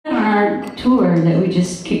tour that we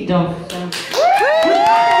just kicked off. So. We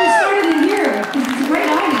started it here because it's a great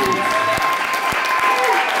audience.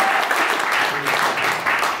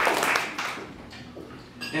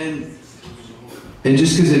 And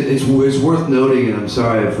just because it's worth noting, and I'm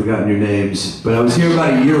sorry I've forgotten your names, but I was here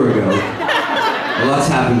about a year ago. A lot's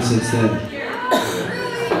happened since then.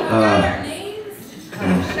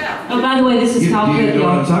 Oh, by the way, this is called You know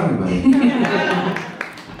what I'm talking about.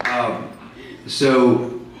 So,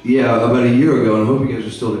 yeah, about a year ago, and I hope you guys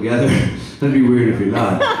are still together. That'd be weird if you're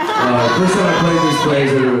not. First time I played these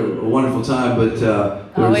plays, I had a wonderful time, but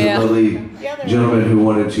there was a lovely gentleman who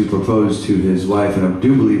wanted to propose to his wife, and I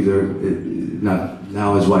do believe not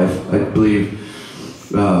now his wife, I believe,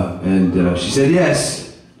 and she said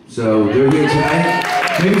yes. So they're here tonight.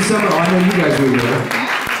 Maybe some, I know you guys were here.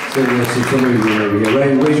 So yes, some of you were over here.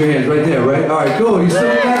 Right, raise your hands right there, right? All right, cool, you're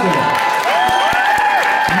still together.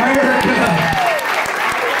 America!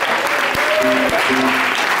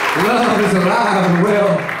 Love is alive and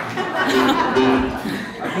well.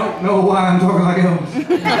 I don't know why I'm talking like Elvis.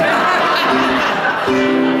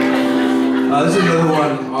 This is another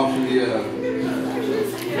one off of the,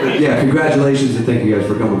 yeah, congratulations and thank you guys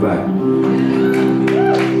for coming back.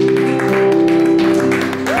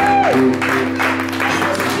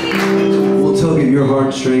 We'll tug at your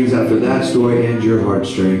heartstrings after that story and your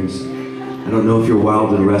heartstrings. I don't know if you're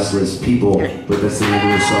wild and restless people, but that's the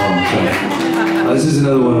name of the song. So, this is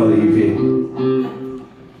another one on the EP.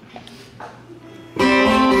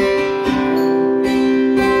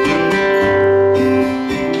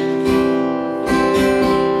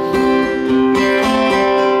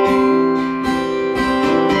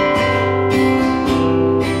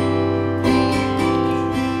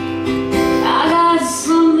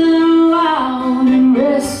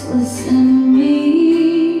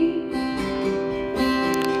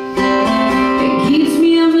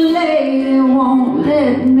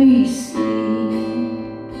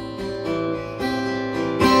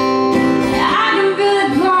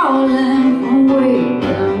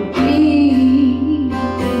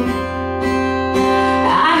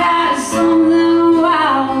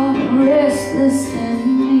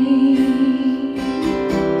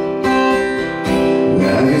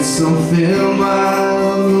 Something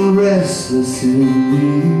wild and restless in me.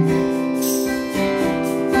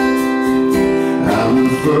 I'm the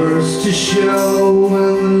first to show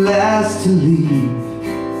and the last to leave,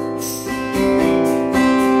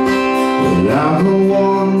 but I'm the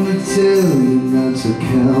one to tell you not to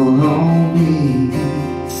count on me.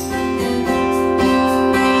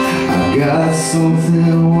 I got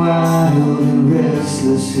something wild and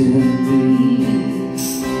restless in me.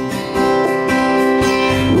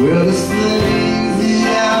 Well, there's things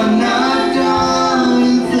that I've not done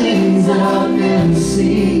and things I've never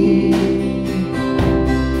seen,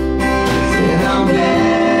 and I'm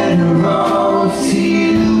better off to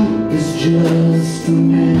you. It's just a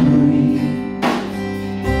memory,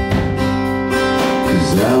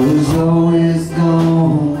 'cause I was always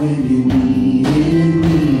gone when you needed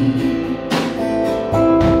me.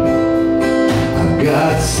 I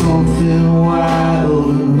got something wild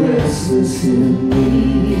and restless in me.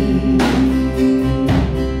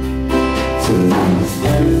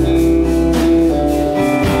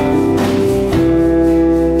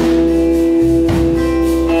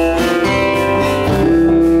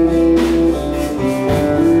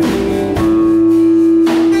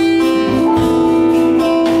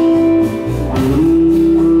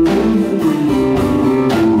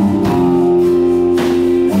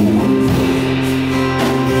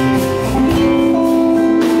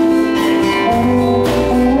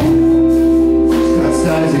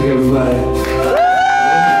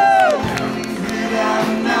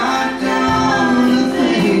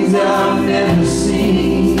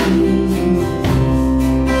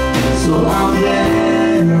 So I'm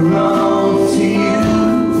better off to you.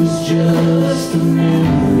 It's just a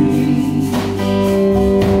memory,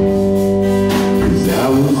 'cause I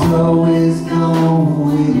was always gone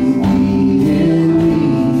with you.